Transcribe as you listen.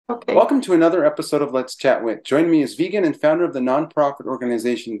Okay. Welcome to another episode of Let's Chat With. Joining me is vegan and founder of the nonprofit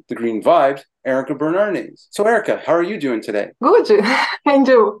organization The Green Vibes, Erika Bernardes. So Erika, how are you doing today? Good. And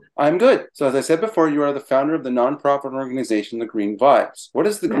you? I'm good. So as I said before, you are the founder of the nonprofit organization The Green Vibes. What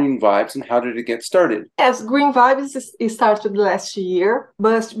is The Yeah. Green Vibes and how did it get started? Yes, Green Vibes started last year,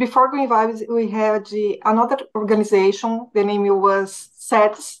 but before Green Vibes, we had another organization. The name was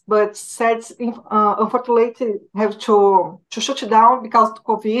SETS, but SETS unfortunately have to shut down because of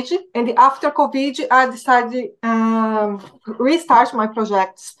COVID. And after COVID, I decided restart my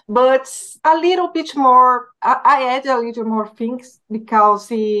projects, but a little bit more. I add a little more things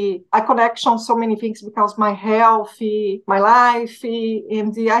because I connection so many things because my health, my life,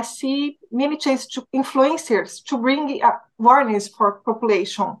 and I see many chances to influencers to bring awareness for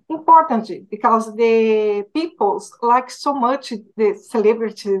population. Important because the peoples like so much the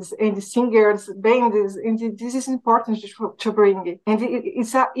celebrities and the singers, bands, and this is important to bring. And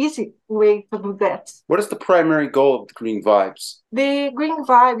it's an easy way to do that. What is the primary goal of The Green Vibes? The Green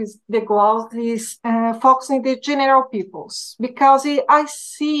Vibes, the goal is focusing the general peoples because I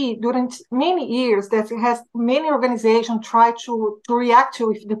see during many years that it has many organizations try to react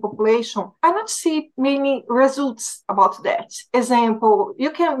with the population. I not see many results about that. Example,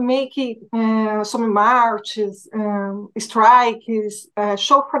 you can make some marches, strikes,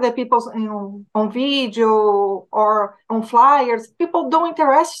 show for the people on video or on flyers. People don't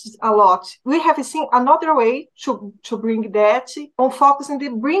interest a lot. We have seen another way to bring that on focusing the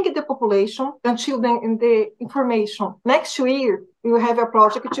bring the population and children in the information. Next year, we have a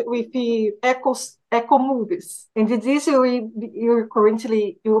project with the eco movies, and this you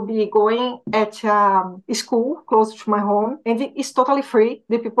currently will be going at school close to my home, and it's totally free.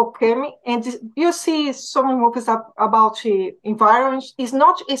 The people came, and you see some movies about environment. It's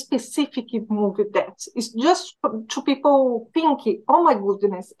not a specific movie that it's just to people thinking, oh my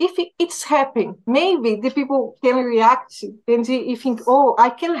goodness, if it's happening, maybe the people can react and you think, oh, I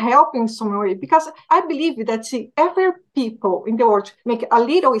can help in some way, because I believe that every people in the world make a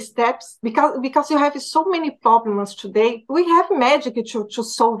little steps because you have so many problems today. We have magic to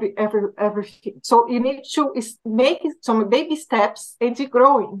solve everything. So you need to make some baby steps and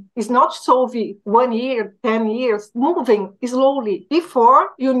growing. It's not solving 1 year, 10 years, moving slowly.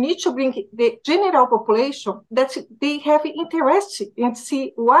 Before you need to bring the general population that they have interest in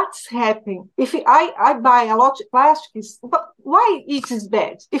see what's happening. If I buy a lot of plastics, but why it is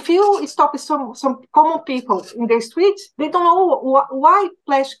bad? If you stop some common people in the street, they don't know why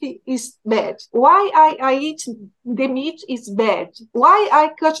plastic is bad. Why I eat the meat is bad. Why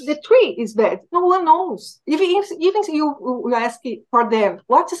I cut the tree is bad. No one knows. Even you ask for them,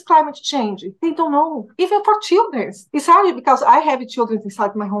 what is climate change? They don't know. Even for children. It's hard because I have children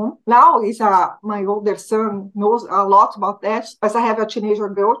inside my home. Now my older son knows a lot about that, as I have a teenager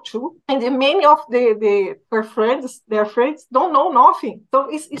girl too. And many of their friends don't know nothing. So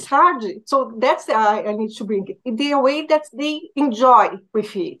it's hard. So that's I need to bring it. The way that they enjoy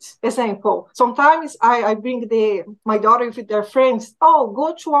with it. Example, sometimes I bring my daughter with their friends. Oh,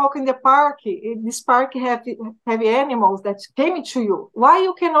 go to walk in the park. This park have animals that came to you. Why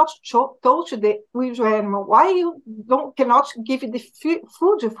you cannot touch the with your animal? Why you cannot give the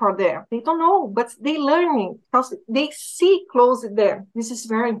food for them? They don't know, but they learning because they see close to them. This is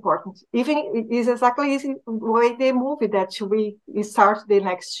very important. Even it is exactly the way they movie that we start the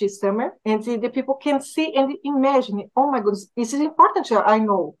next summer, and the people can see and imagine. Oh my goodness, this is important. I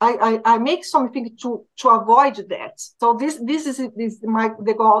know. I make something to avoid that. So this is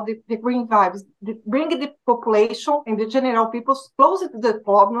the goal, the Green Vibes, bring the population and the general people closer to the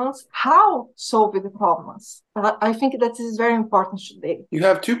problems. How solve the problems? I think that is very important today. You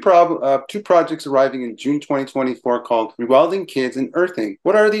have two projects arriving in June 2024 called Rewilding Kids and Earthing.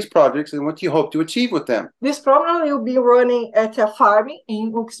 What are these projects and what do you hope to achieve with them? This program will be running at a farm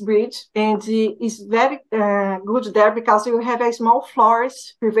in Uxbridge, and it's very good there because we have a small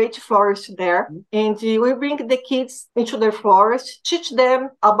forest, private forest there, and we bring the kids into the forest, teach them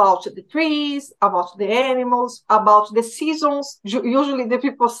about the trees, about the animals, about the seasons. Usually the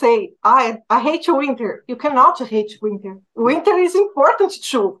people say, I hate winter. You cannot hate winter. Winter is important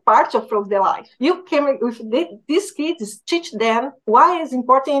too, part of their life. You can, with these kids, teach them why it's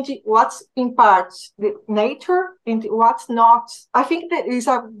important, what's in part the nature and what what's not. I think that is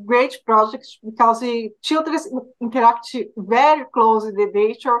a great project because the children interact very closely with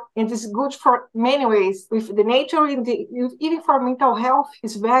nature, and it's good for many ways. With the nature, even for mental health,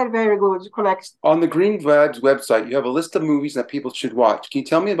 it's very, very good to connect. On the Green Vibes website, you have a list of movies that people should watch. Can you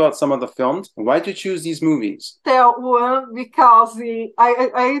tell me about some of the films? Why did you choose these movies? Tell one because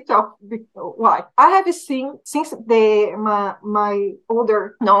I tell why. I have seen since my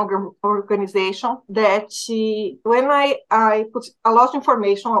older organization that when I put a lot of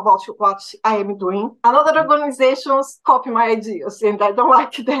information about what I am doing, another organizations copy my ideas, and I don't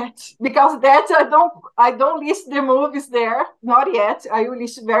like that because that I don't list the movies there, not yet. I will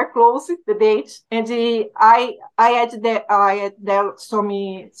list very closely the date, and I add there some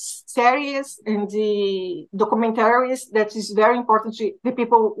series and the documentaries that is very important to the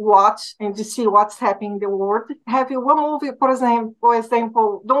people watch and to see what's happening in the world. Have one movie, for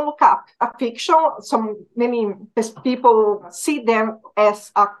example, Don't Look Up, a fiction. Many people see them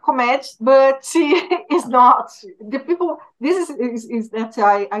as a comedy, but it's not. The people, this is that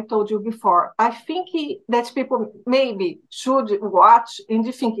I told you before. I think that people maybe should watch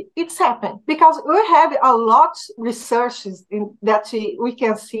and think it's happened because we have a lot of researches that we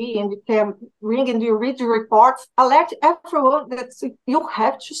can see and you can bring and you read the reports, alert everyone that you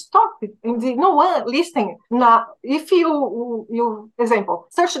have to stop it. And no one listening. Now, if you example,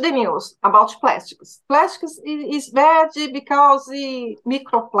 search the news about plastics. Plastics is bad because the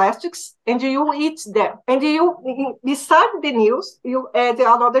microplastics and you eat them. And you beside the news, you add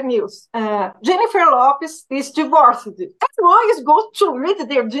another news. Jennifer Lopez is divorced. Everyone is going to read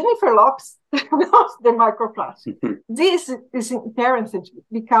their Jennifer Lopez. Not the microplastic. This is important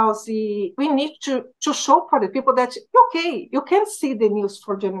because we need to show for the people that, okay, you can see the news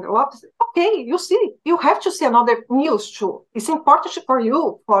for Jennifer Lopez. Okay, you see. You have to see another news too. It's important for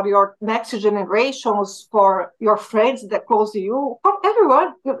you, for your next generations, for your friends that close to you, for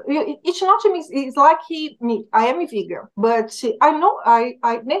everyone. It's not me. It's like me. I am a vegan, but I know I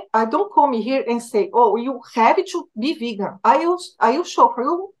don't come here and say, oh, you have to be vegan. I will show for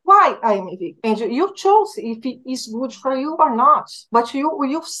you why I am a vegan. And you chose if it is good for you or not. But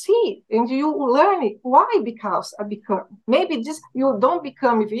you see and you learn why because I become. Maybe you don't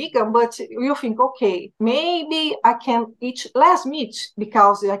become a vegan, but you think, okay, maybe I can eat less meat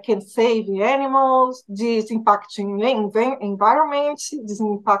because I can save the animals, this impacting the environment, this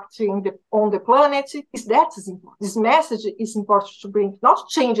impacting on the planet. Is important. This message is important to bring, not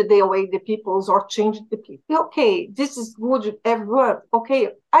change the way the peoples or change the people. Okay, this is good, everyone. Okay,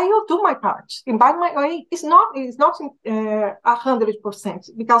 I will do my part. And by my way, it's not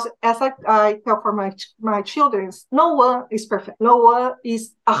 100% because as I tell for my children, no one is perfect. No one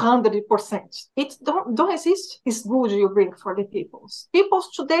is 100%. It don't exist. It's good you bring for the peoples. Peoples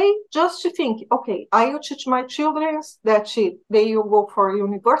today just to think, okay, I will teach my children that they will go for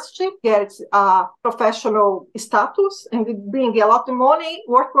university, get a professional status, and bring a lot of money,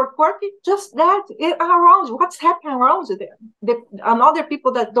 work. Just that around what's happening around them. Another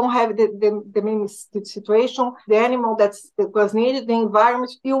people that don't have the main situation, the animal that was needed, the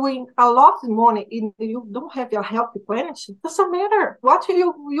environment, you win a lot of money and you don't have a healthy planet. Doesn't matter what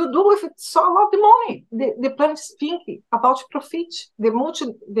you do with it, so a lot of money. The planet is thinking about profit. The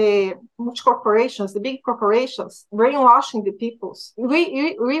multi corporations, the big corporations, brainwashing the peoples.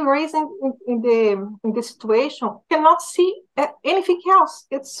 We raising in the situation cannot see anything else.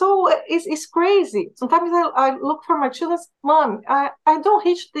 It's crazy. Sometimes I look for my children, Mom, I don't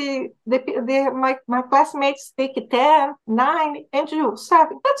reach my classmates take 10, 9, and you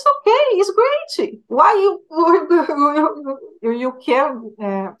 7. That's okay. It's great. Why you can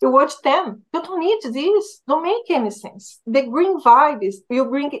you watch 10? You don't need this. Don't make any sense. The green vibe is you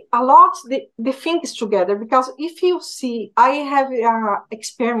bring a lot the things together because if you see, I have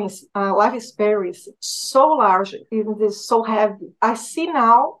life experience so large, even this so heavy. I see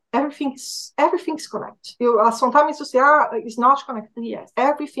now everything's connected. Sometimes you say, it's not connected. Yes,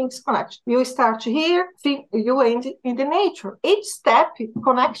 everything's connected. You start here, you end in the nature. Each step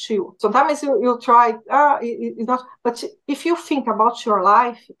connects you. Sometimes you try, it's not. But if you think about your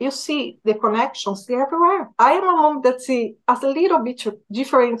life, you see the connections everywhere. I am a mom that as a little bit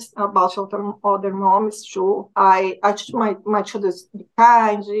different about other moms too. I teach my children to be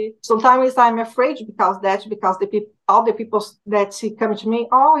kind. Sometimes I'm afraid because the people, all the people that come to me,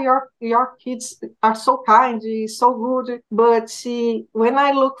 your kids are so kind, so good. But when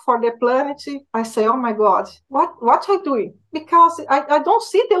I look for the planet, I say, oh my God, what I doing? Because I don't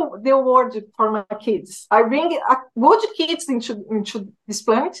see the world for my kids. I bring good kids into this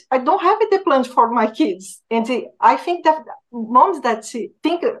planet. I don't have the planet for my kids. And I think that moms that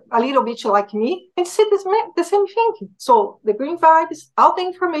think a little bit like me and see the same thing. So the green vibes, all the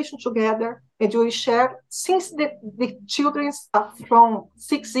information together, and we share since the children are from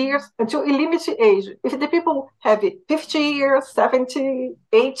 6 years until a limited age. If the people have 50 years, 70,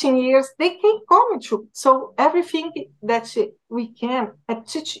 18 years, they can come to. So everything that we can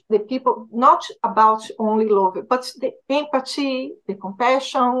teach the people not about only love, but the empathy, the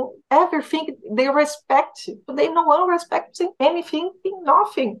compassion, everything, they respect. They no one respects anything,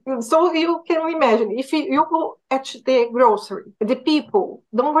 nothing. So you can imagine if you go at the grocery, the people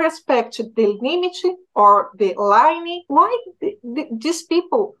don't respect the limit or the line. Why these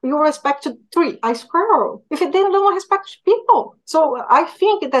people you respect three? A squirrel. If they don't respect people, so I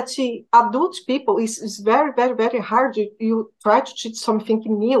think that adult people is very, very, very hard. You try to teach something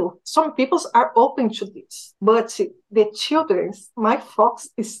new. Some people are open to this, but the children, my focus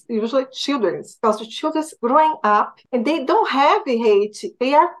is usually children, because the children growing up and they don't have the hate.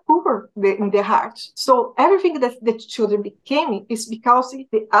 They are poor in their heart. So everything that the children became is because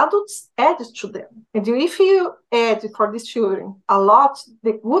the adults added to them. And if you add for these children a lot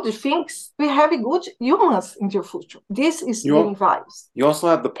the good things, we have good humans in the future. This is Green Vibes. You also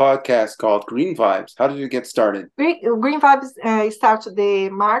have the podcast called Green Vibes. How did you get started? Green Vibes started the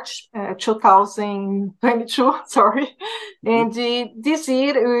March 2022, sorry. And this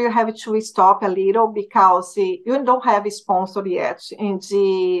year we have to stop a little because you don't have a sponsor yet. And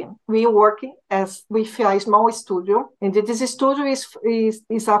we work as with a small studio. And this studio is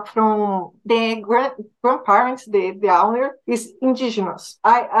from the grandparents, the owner is indigenous.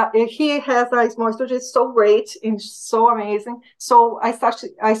 He has a small studio. It's so great and so amazing. So I start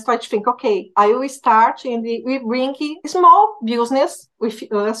to think, okay, I will start and we bring a small business with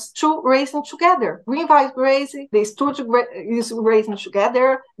us to raising together. Green Vibes Grazing, the studio is raising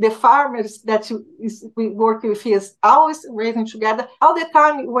together. The farmers that we work with is always raising together. All the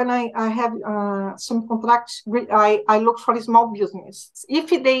time when I have some contracts, I look for a small business. If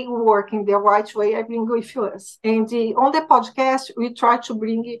they work in the right way, I bring with us. And on the podcast, we try to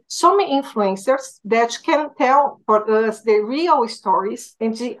bring some influencers that can tell for us the real stories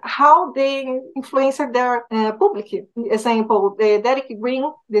and how they influence their public. Example, Derek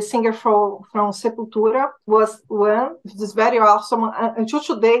Green, the singer from Sepultura, was one. It is very awesome. Until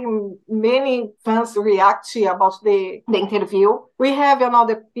today, many fans react about the interview. We have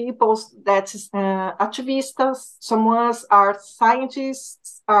another people that is activists. Some are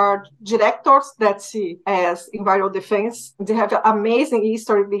scientists, are directors that as environmental defense. They have an amazing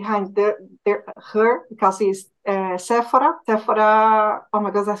history behind her because he's Sephora, oh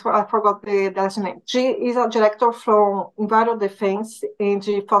my God, I forgot the last name. She is a director from Environmental Defense and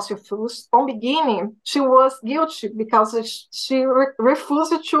Fossil Fuels. From beginning, she was guilty because she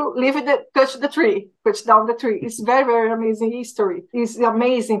refused to cut down the tree. It's very, very amazing history. It's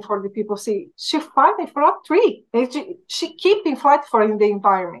amazing for the people see. She fighting for a tree. And she keeping fight for the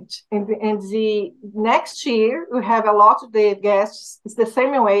environment. And the next year, we have a lot of the guests. It's the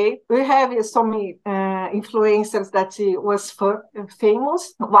same way. We have some influencers that was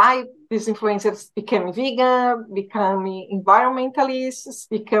famous. Why these influencers became vegan, becoming environmentalists,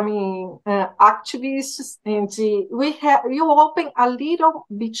 becoming activists, and you open a little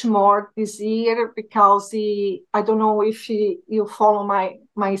bit more this year because I don't know if you follow my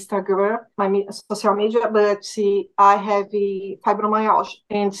Instagram, my social media, but I have fibromyalgia,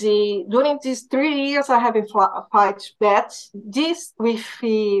 and during these 3 years I have fight that. This with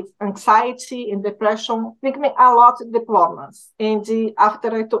anxiety and depression make me a lot of problems, and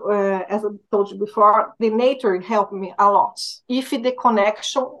after as I told you before, the nature helped me a lot. If the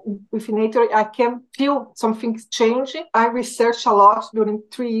connection with nature, I can feel something changing. I researched a lot during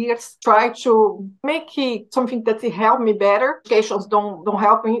 3 years, try to make something that help me better. Medications don't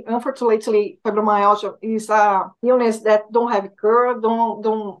help me. Unfortunately, fibromyalgia is a illness that don't have cure.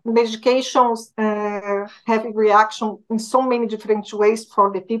 Don't medications have reaction in so many different ways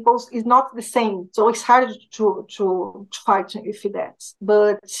for the people. It's not the same, so it's hard to fight with that.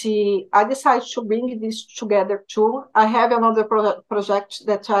 But I decided to bring this together too. I have another project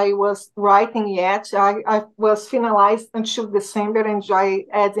that I was writing yet. I was finalized until December, and I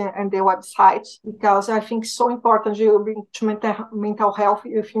added on the website because I think it's so important to bring to mental health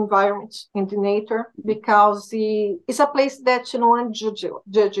healthy environment in the nature, because it's a place that no one judge you.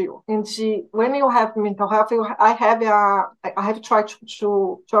 And when you have mental health, I have tried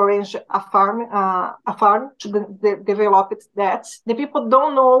to arrange a farm to develop that. The people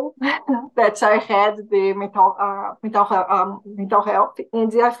don't know that I had the mental health,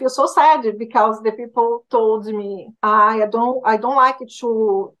 and I feel so sad because the people told me I don't like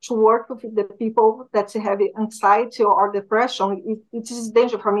to work with the people that have anxiety or depression. It is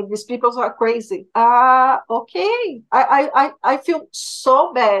danger for me. These people are crazy. Okay. I feel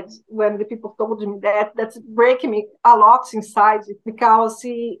so bad when the people told me that. That's breaking me a lot inside, because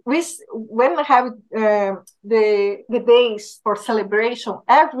when I have the days for celebration,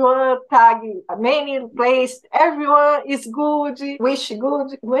 everyone tag many places, everyone is good, wish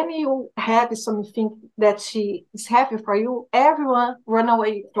good. When you have something that is happy for you, everyone run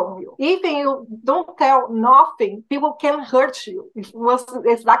away from you. Even you don't tell nothing, people can hurt you. It was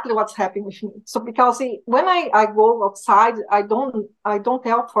exactly what's happening with me. So because when I go outside, I don't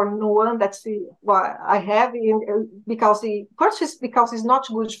tell for no one that's what I have, because first is because it's not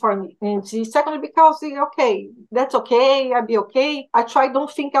good for me, and secondly because okay, that's okay, I'll be okay. I try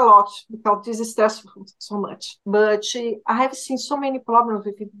don't think a lot because this is stressful so much. But I have seen so many problems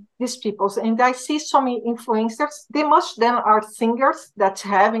with these people, and I see so many influencers. They most of them are singers that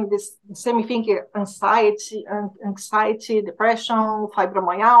having this same thing: anxiety, depression,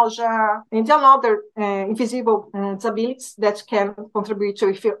 fibromyalgia, and another invisible disabilities that can contribute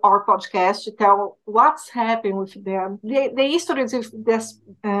to our podcast to tell what's happening with them. The histories of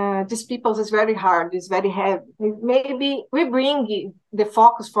these people is very hard, is very heavy. Maybe we bring the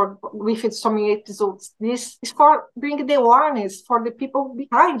focus for with so many episodes. This is for bring the awareness for the people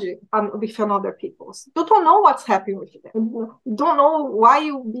behind it with another people. You don't know what's happening with them. You don't know why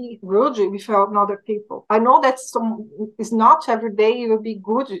you be rude with another people. I know that it's not every day you will be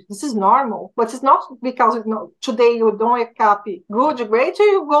good. This is normal, but it's not because today you don't wake up good, great.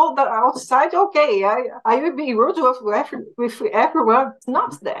 You go outside, okay. I will be rude with everyone. It's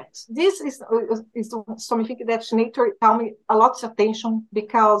not that. This is something that nature tell me a lot of attention,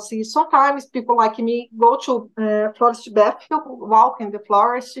 because sometimes people like me go to forest bath, walk in the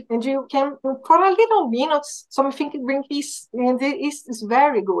forest, and you can for a little minutes something bring peace, and it's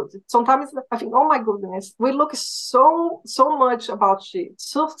very good. Sometimes I think, oh my goodness, we look so much about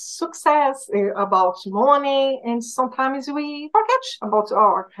success, about money, and sometimes we forget about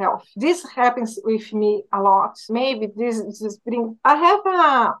our health. This happens with me a lot. Maybe this bring. I have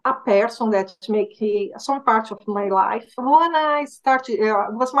a person that make some part of my life. When I started, it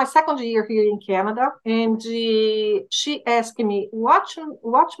was my second year here in Canada, and she asked me, what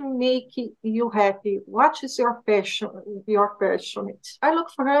make you happy? What is your passion? Your passionate? I look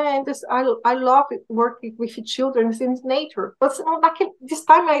for her, and I love working with children in nature. But this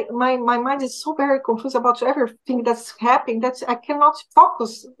time, my mind is so very confused about everything that's happening that I cannot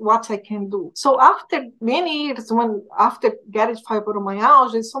focus what I can do. So after many years, after getting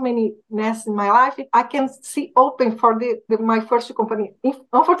fibromyalgia, so many mess in my life, I can see open for my first company.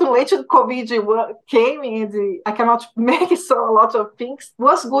 Unfortunately, COVID came, and I cannot make a lot of things. It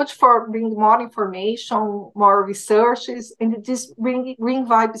was good for bringing more information, more researches, and this bring Green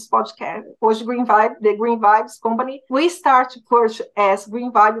Vibes podcast. Was the Green Vibes company. We start first as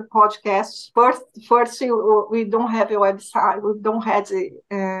Green Vibe podcast. First, we don't have a website. We don't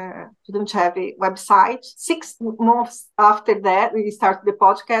have a website. 6 months after that, we started the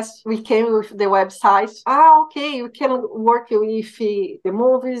podcast. We came with the website. Okay, you can work with the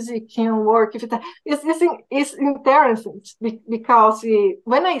movies. You can work with that. It's interesting because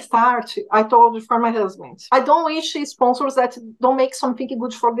when I start, I told for my husband, I don't wish sponsors that don't make something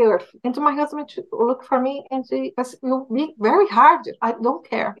good for the earth. And my husband look for me and it will be very hard. I don't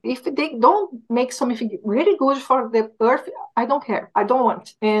care. If they don't make something really good for the earth, I don't care. I don't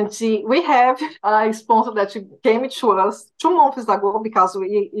want. And we have a sponsor that came to us 2 months ago, because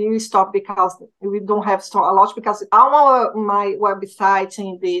we stopped because we don't have a lot, because my website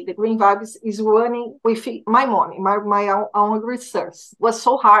and the Green Vibes is running with my money, my own research. It was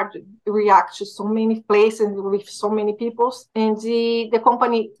so hard to react to so many places with so many people. And the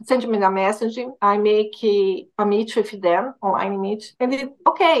company sent me a message. I make a meet with them, online meet. And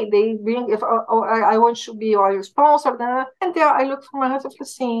they bring, if I want to be your sponsor. And there I look for my husband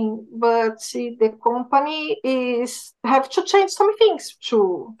saying, but the company is have to change some things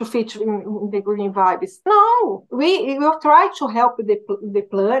to fit in the green vibes. No, we will try to help the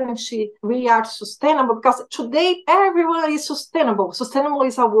planet. We are sustainable because today everyone is sustainable. Sustainable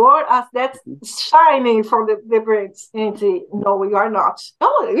is a word as that's shining from the brains. And no, we are not.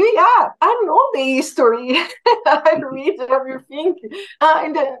 No, we are. I know the history. I read everything.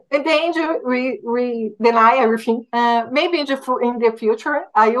 In the end, we deny everything. Maybe in the future,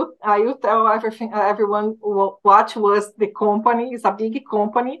 I will tell everyone what was the company. It's a big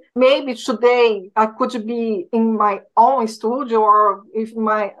company. Maybe today I could be in my own studio, or if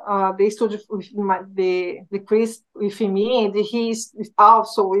the studio with the Chris with me, and he's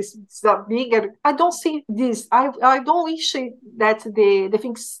also is a bigger. I don't see this. I don't wish that the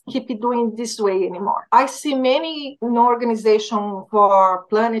things keep doing this way anymore. I see many organizations for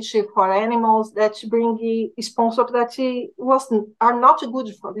planet, for animals that bring sponsors that are not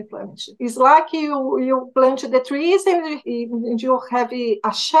good for the planet. It's like you plant the trees and you have a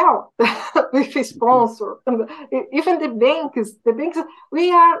shell with a sponsor. And even the banks,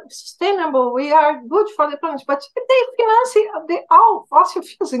 we are sustainable, we are good for the planet, but they finance all fossil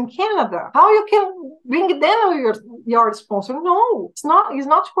fuels in Canada. How you can bring them your sponsor? No, it's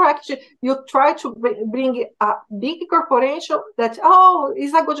not correct. You try to bring a big corporation that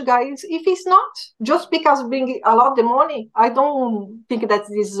is a good guy. If it's not, just because bring a lot of money, I don't think that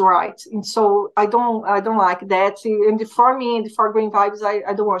this is right. And so I don't like that. And for me, and for Green Vibes,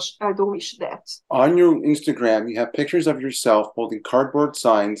 I don't wish that. On your Instagram, you have pictures of yourself holding cardboard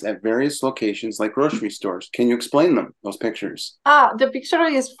signs at various locations like grocery stores. Can you explain them, those pictures? The picture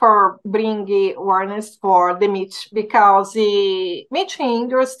is for bringing awareness for the meat, because the meat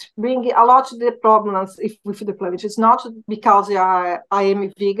industry bring a lot of the problems with the planet. It's not because I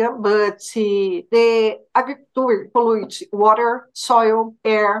am vegan, but the agriculture pollute water, soil,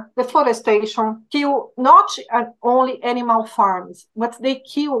 air, deforestation, kill not only animal farms, but they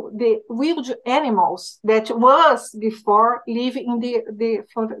kill the wild animals that was before living in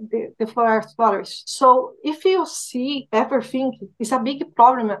the forest. So if you see everything, it's a big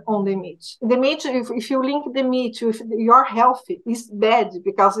problem on the meat. The meat, if you link the meat with your health, is bad,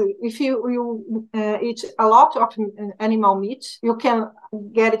 because if you eat a lot of animal meat, you can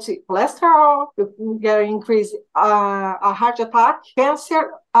get cholesterol, you can get increase a heart attack,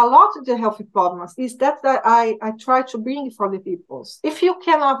 cancer, a lot of the health problems. Is that I try to bring for the people. If you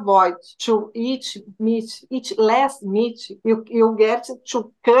can avoid to eat less meat, you get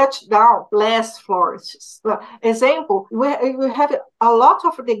to cut down less forests. Example, we have a lot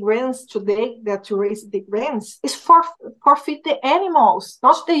of the grains today that raise the grains is for feed the animals,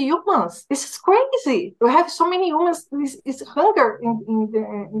 not the humans. This is crazy. We have so many humans. It's hunger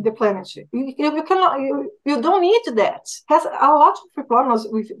in the planet. You don't need that. Has a lot of problems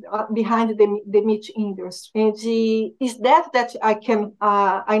with behind the meat industry, and is that I can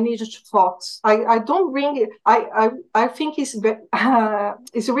I need to focus. I don't bring. I think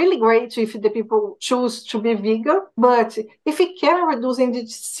it's really great if the people choose to be vegan, but if we can reduce and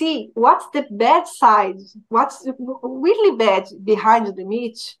see what's the bad side, what's really bad behind the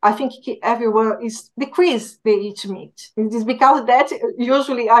meat, I think everyone is decrease the eat meat. It is because that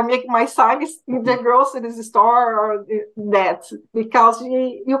usually I make my signs in the grocery store or that, because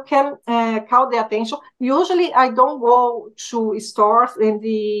you can call the attention. Usually I don't go to stores and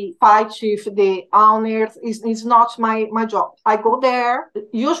the fight with the owners. It's not my job. I go there.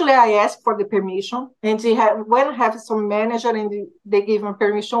 Usually I ask for the permission, and when I have some manager and they give me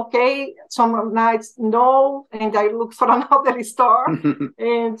permission, okay. Some nights no, and I look for another store,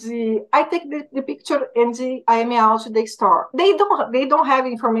 and I take the picture and I am out to the store. They don't have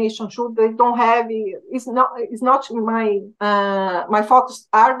information too. They don't have. It's not my focus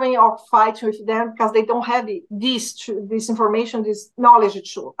arguing or fighting with them, because they don't have this information, this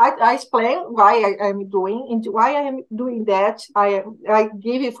knowledge too. I explain why I am doing and why I am doing that. I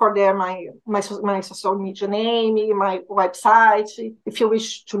give it for them my social media name, my website. If you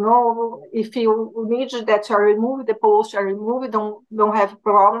wish to know, if you need that I remove the post, I remove it, don't have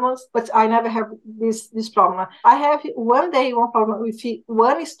problems. But I never have this problem. I have one problem with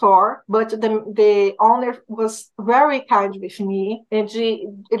one store, but the owner was very kind with me, and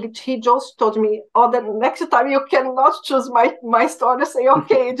he just told me, the next time you cannot choose my store. I say,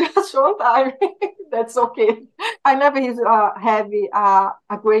 okay, just one time. That's okay. I never have a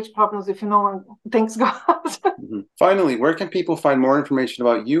great problems with no one. Thanks God. Finally, where can people find more information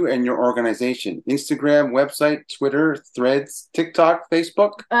about you and your organization? Instagram, website, Twitter, Threads, TikTok,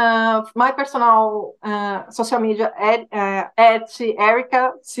 Facebook? My personal social media at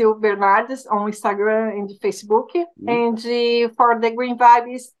Erika Bernardes on Instagram and Facebook. And for the Green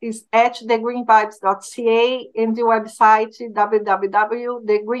Vibes is at thegreenvibes.ca and the website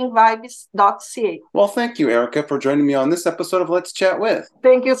www.thegreenvibes.ca. Well, thank you, Erika, for joining me on this episode of Let's Chat With.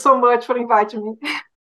 Thank you so much for inviting me.